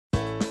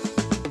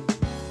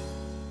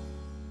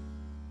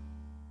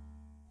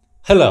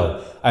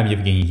Hello, I'm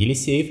Yevgeni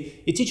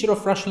Yeliseyev, a teacher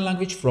of Russian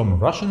language from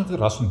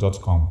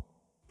russianwithrussian.com.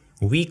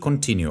 We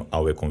continue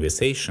our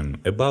conversation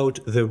about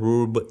the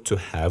verb to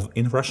have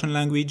in Russian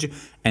language,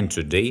 and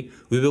today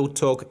we will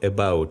talk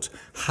about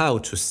how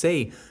to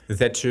say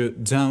that you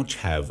don't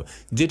have,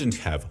 didn't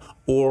have,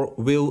 or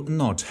will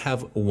not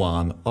have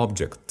one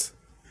object.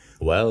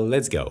 Well,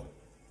 let's go.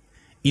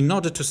 In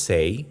order to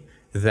say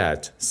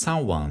that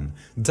someone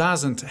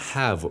doesn't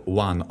have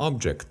one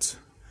object,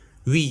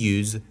 we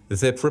use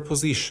the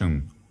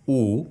preposition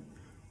u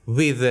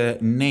with the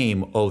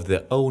name of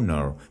the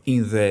owner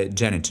in the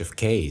genitive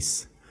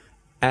case.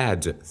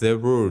 Add the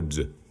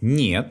word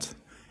нет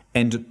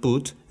and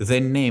put the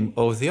name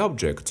of the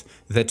object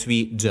that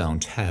we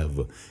don't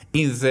have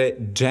in the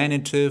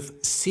genitive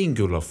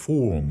singular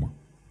form.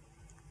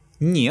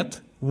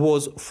 Нет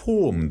was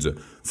formed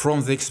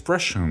from the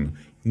expression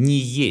не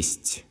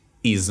есть,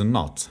 is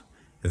not.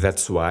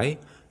 That's why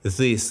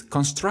this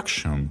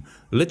construction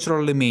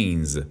literally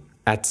means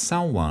at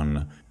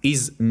someone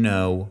is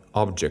no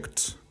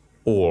object,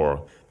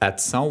 or at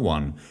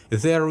someone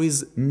there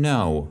is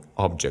no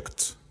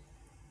object.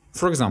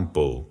 For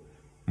example,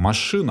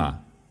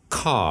 машина,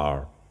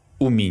 car.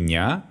 У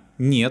меня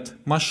нет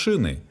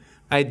машины.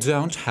 I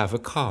don't have a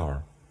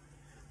car.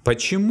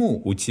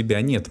 Почему у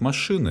тебя нет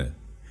машины?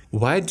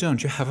 Why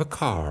don't you have a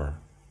car?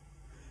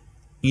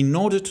 In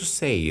order to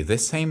say the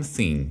same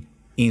thing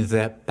in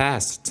the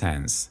past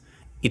tense,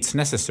 it's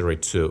necessary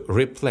to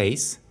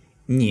replace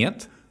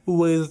нет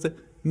with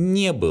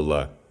не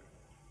было.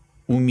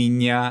 У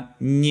меня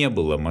не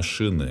было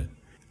машины.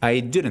 I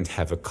didn't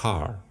have a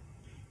car.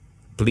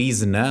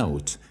 Please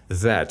note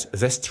that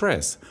the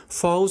stress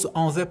falls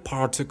on the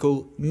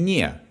particle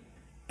не,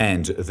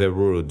 and the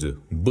word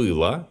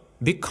было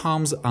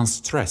becomes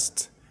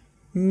unstressed.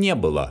 Не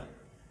было.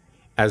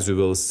 As we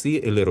will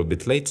see a little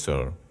bit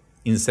later,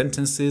 in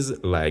sentences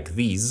like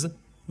these,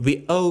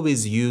 we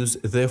always use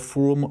the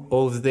form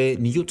of the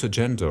neuter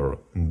gender,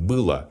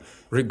 было,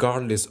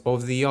 regardless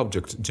of the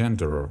object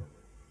gender.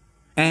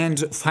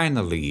 And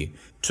finally,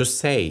 to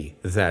say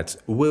that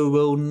we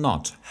will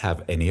not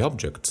have any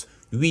object,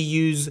 we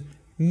use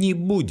не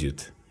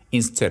будет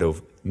instead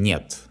of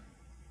нет.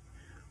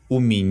 У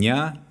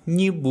меня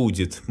не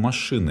будет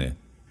машины.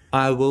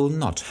 I will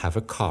not have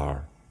a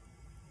car.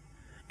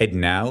 And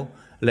now,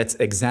 let's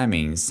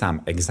examine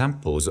some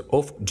examples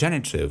of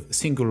genitive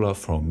singular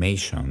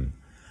formation.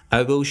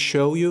 I will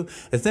show you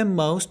the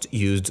most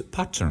used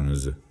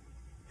patterns.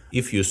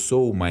 If you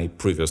saw my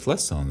previous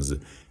lessons,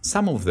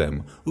 some of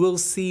them will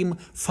seem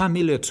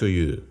familiar to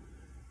you.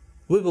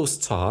 We will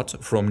start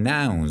from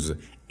nouns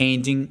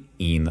ending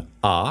in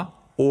a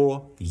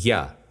or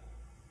я.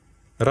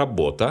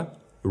 Работа,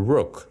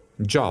 work,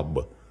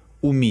 job.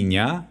 У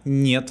меня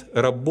нет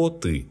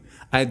работы.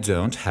 I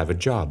don't have a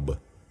job.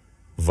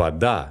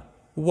 Вода,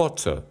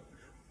 water.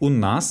 У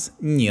нас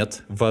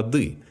нет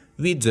воды.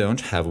 We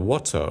don't have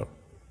water.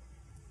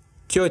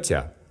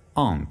 Тетя,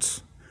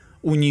 aunt.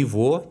 У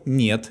него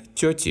нет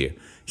тети.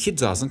 He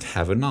doesn't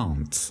have an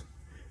aunt.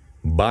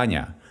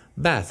 Баня,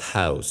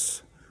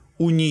 bathhouse.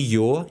 У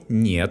нее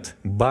нет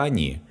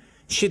бани.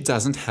 She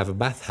doesn't have a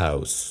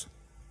bathhouse.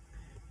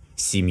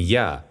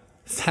 Семья,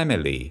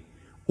 family.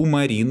 У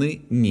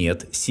Марины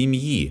нет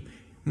семьи.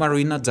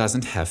 Marina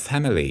doesn't have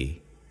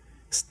family.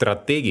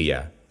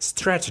 Стратегия,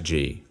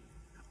 strategy.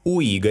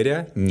 У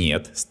Игоря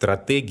нет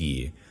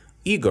стратегии.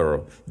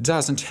 Igor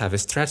doesn't have a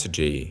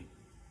strategy.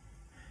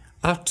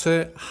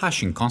 After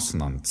hashing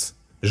consonants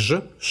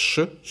ж,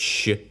 ш,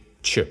 щ,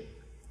 ч.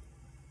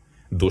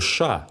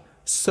 Душа,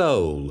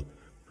 soul.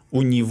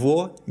 У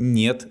него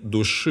нет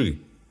души.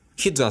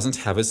 He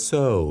doesn't have a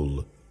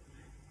soul.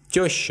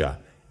 Теща,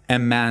 a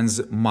man's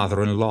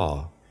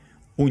mother-in-law.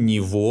 У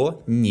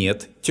него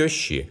нет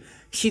тещи.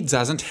 He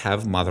doesn't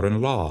have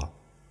mother-in-law.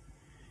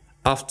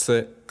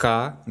 After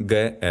K,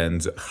 G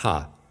and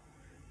H.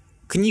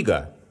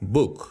 Книга,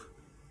 book.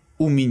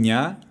 У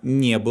меня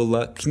не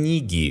было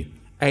книги.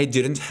 I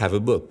didn't have a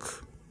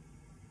book.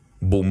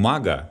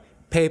 Бумага,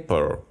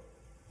 paper.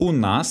 У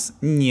нас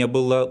не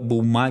было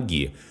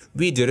бумаги.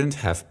 We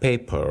didn't have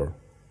paper.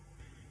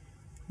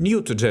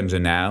 Neuter gender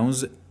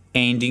nouns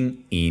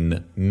ending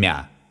in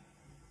мя.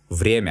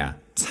 Время,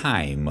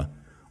 time.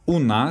 У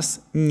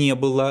нас не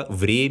было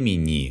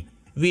времени.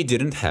 We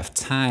didn't have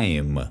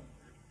time.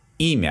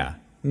 Имя,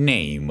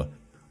 name.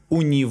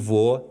 У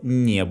него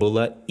не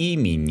было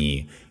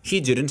имени.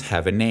 He didn't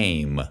have a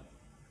name.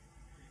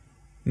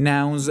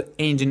 Nouns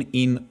ending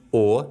in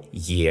о,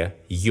 е,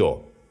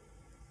 ё.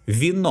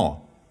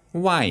 Вино,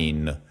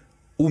 wine.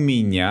 У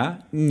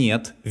меня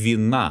нет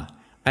вина.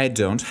 I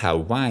don't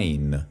have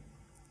wine.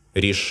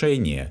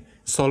 Решение,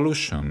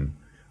 solution.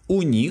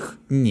 У них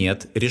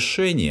нет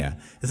решения.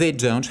 They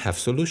don't have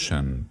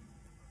solution.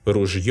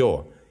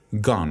 Ружье,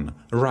 gun,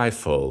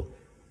 rifle.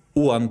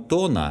 У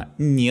Антона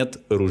нет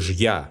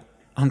ружья.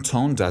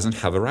 Anton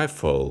doesn't have a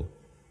rifle.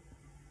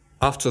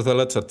 After the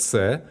letter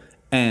C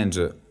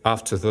and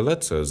after the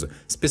letters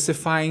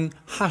specifying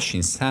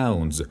hashing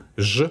sounds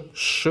ж,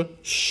 ш,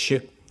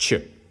 щ,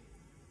 ч.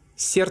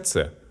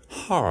 Сердце,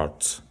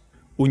 heart.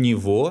 У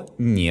него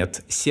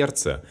нет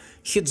сердца.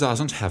 He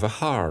doesn't have a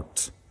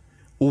heart.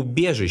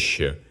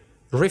 Убежище.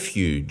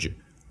 Refuge.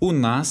 У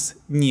нас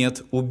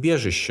нет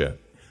убежища.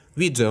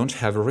 We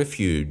don't have a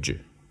refuge.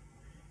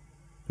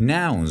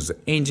 Nouns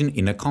ending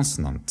in a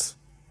consonant.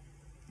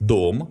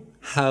 Дом,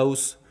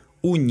 house.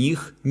 У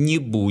них не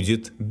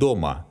будет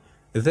дома.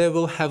 They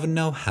will have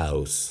no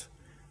house.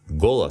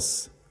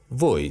 Голос,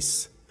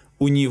 voice.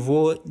 У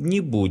него не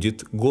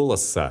будет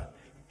голоса.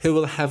 He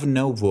will have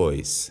no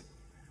voice.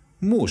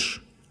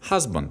 Муж,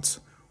 husband.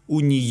 У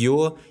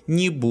нее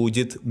не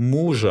будет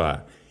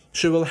мужа.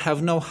 She will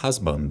have no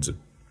husband.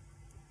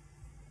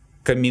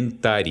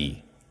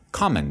 Комментарий,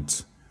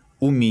 comment.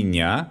 У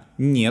меня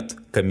нет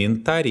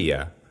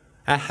комментария.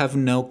 I have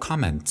no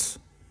comment.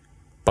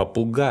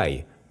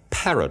 Попугай,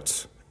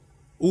 parrot.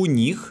 У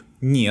них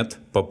нет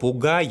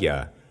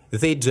попугая.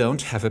 They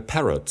don't have a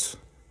parrot.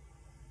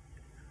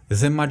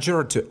 The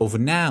majority of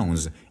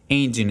nouns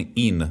ending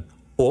in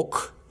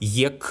ok,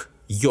 yek,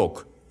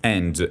 yok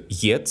and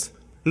yet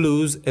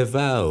lose a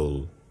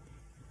vowel.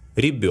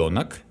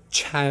 Ребенок,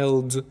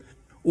 child.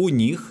 У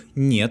них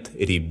нет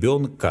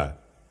ребенка.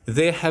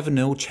 They have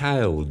no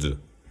child.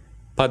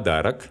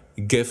 Подарок,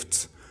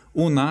 gift.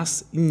 У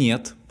нас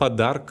нет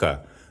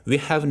подарка. We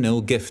have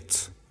no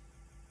gift.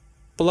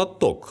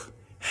 Платок,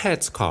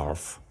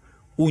 headscarf.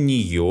 У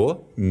нее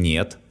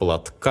нет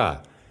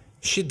платка.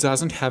 She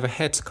doesn't have a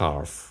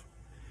headscarf.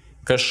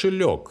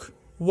 Кошелек,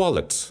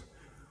 wallet.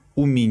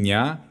 У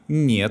меня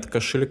нет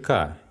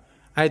кошелька.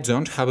 I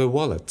don't have a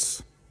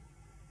wallet.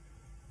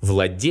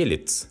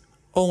 Владелец,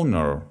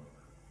 owner.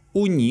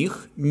 У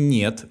них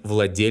нет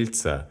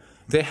владельца.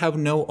 They have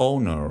no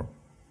owner.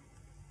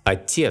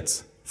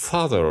 Отец,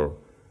 father.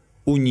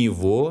 У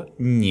него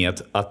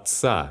нет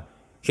отца.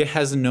 He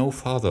has no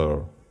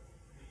father.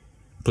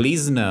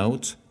 Please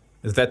note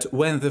that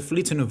when the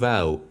fleeting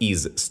vowel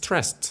is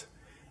stressed,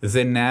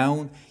 the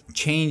noun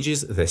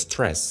changes the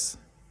stress.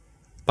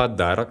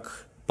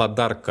 Подарок,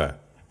 подарка.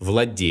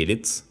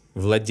 Владелец,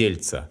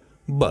 владельца.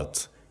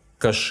 But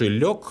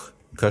кошелек,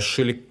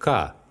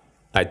 кошелька.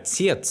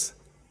 Отец,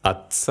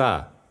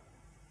 отца.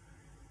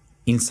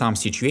 In some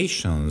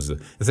situations,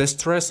 the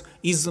stress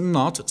is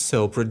not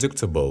so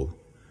predictable,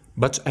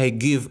 but I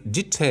give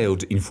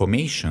detailed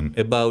information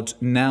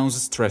about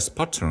nouns stress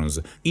patterns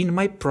in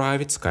my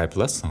private Skype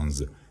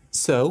lessons.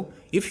 So,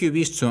 if you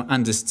wish to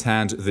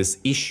understand this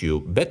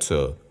issue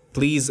better,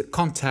 please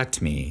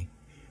contact me.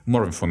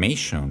 More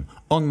information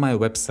on my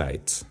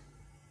website.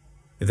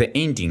 The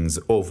endings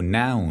of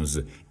nouns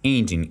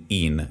ending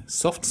in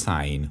soft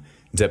sign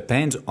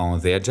depend on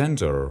their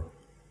gender.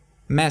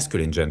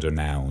 Masculine gender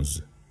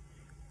nouns.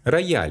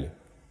 Рояль,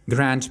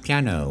 grand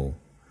piano.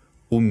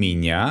 У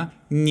меня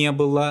не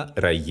было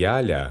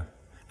рояля.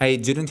 I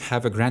didn't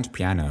have a grand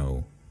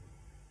piano.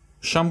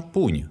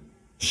 Шампунь,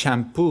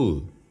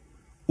 shampoo.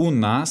 У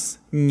нас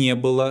не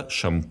было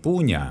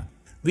шампуня.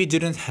 We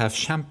didn't have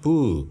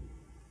shampoo.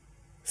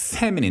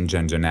 Feminine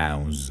gender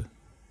nouns.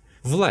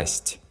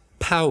 Власть,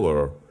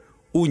 power.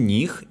 У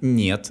них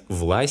нет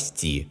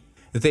власти.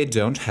 They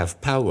don't have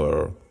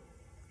power.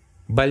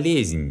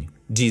 Болезнь,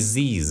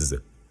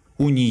 disease.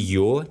 У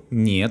нее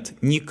нет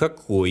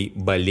никакой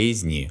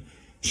болезни.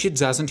 She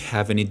doesn't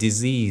have any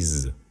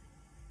disease.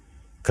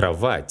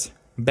 Кровать,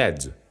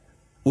 bed.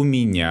 У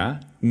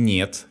меня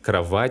нет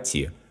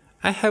кровати.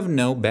 I have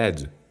no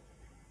bed.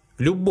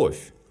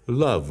 Любовь,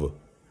 love.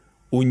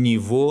 У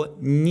него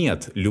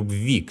нет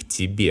любви к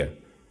тебе.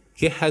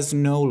 He has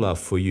no love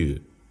for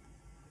you.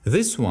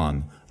 This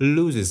one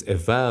loses a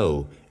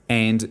vowel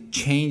and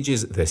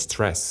changes the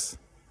stress.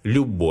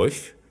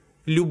 Любовь,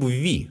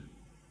 любви.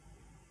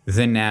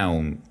 The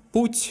noun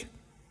путь,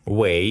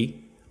 way,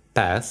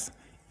 path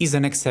is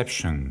an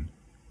exception.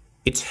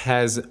 It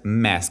has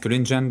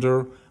masculine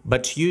gender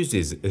but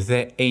uses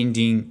the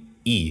ending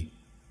 «и»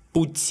 –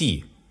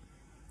 пути.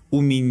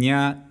 У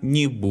меня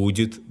не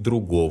будет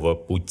другого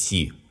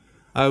пути.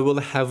 I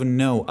will have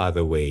no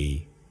other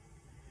way.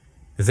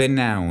 The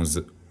nouns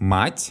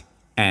мать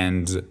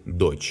and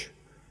дочь.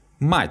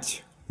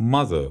 Мать –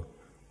 mother.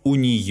 У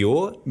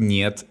нее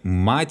нет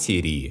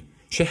матери.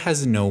 She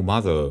has no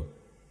mother.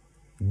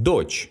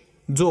 Дочь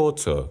 –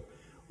 daughter.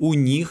 У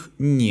них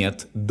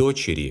нет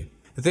дочери.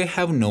 They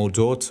have no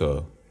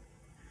daughter.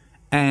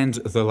 And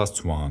the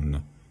last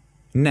one.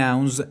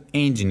 Nouns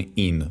ending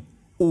in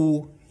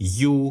у,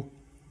 ю,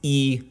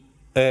 и,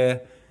 a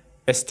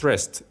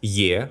stressed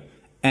ye,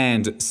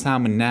 and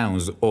some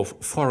nouns of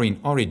foreign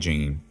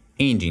origin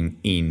ending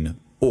in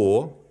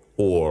о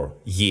or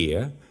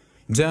ye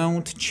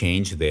don't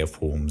change their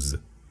forms.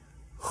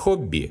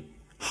 Хобби,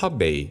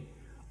 hobby.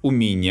 У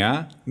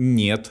меня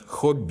нет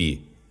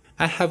хобби.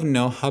 I have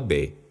no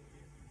hobby.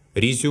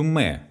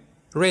 Резюме,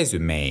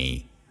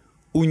 resume.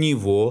 У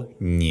него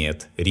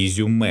нет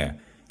резюме.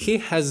 He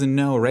has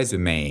no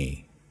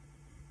resume.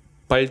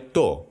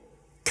 Пальто,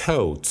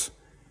 coat.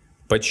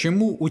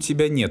 Почему у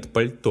тебя нет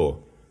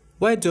пальто?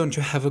 Why don't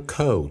you have a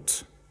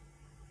coat?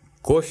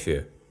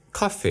 Кофе,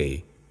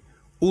 coffee.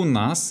 У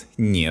нас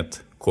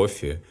нет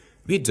кофе.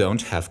 We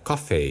don't have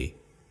coffee.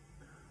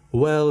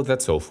 Well,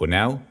 that's all for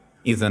now.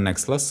 In the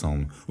next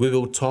lesson, we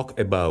will talk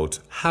about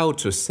how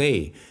to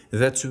say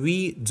that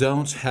we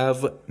don't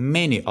have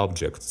many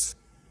objects.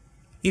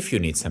 If you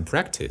need some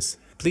practice,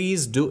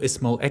 please do a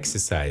small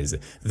exercise.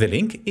 The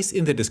link is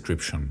in the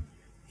description.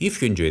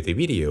 If you enjoyed the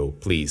video,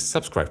 please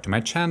subscribe to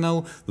my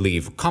channel,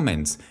 leave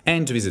comments,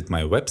 and visit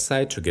my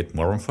website to get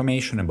more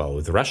information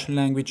about the Russian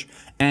language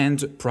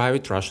and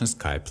private Russian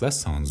Skype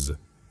lessons.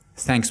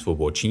 Thanks for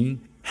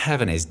watching,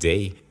 have a nice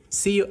day,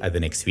 see you at the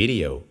next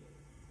video.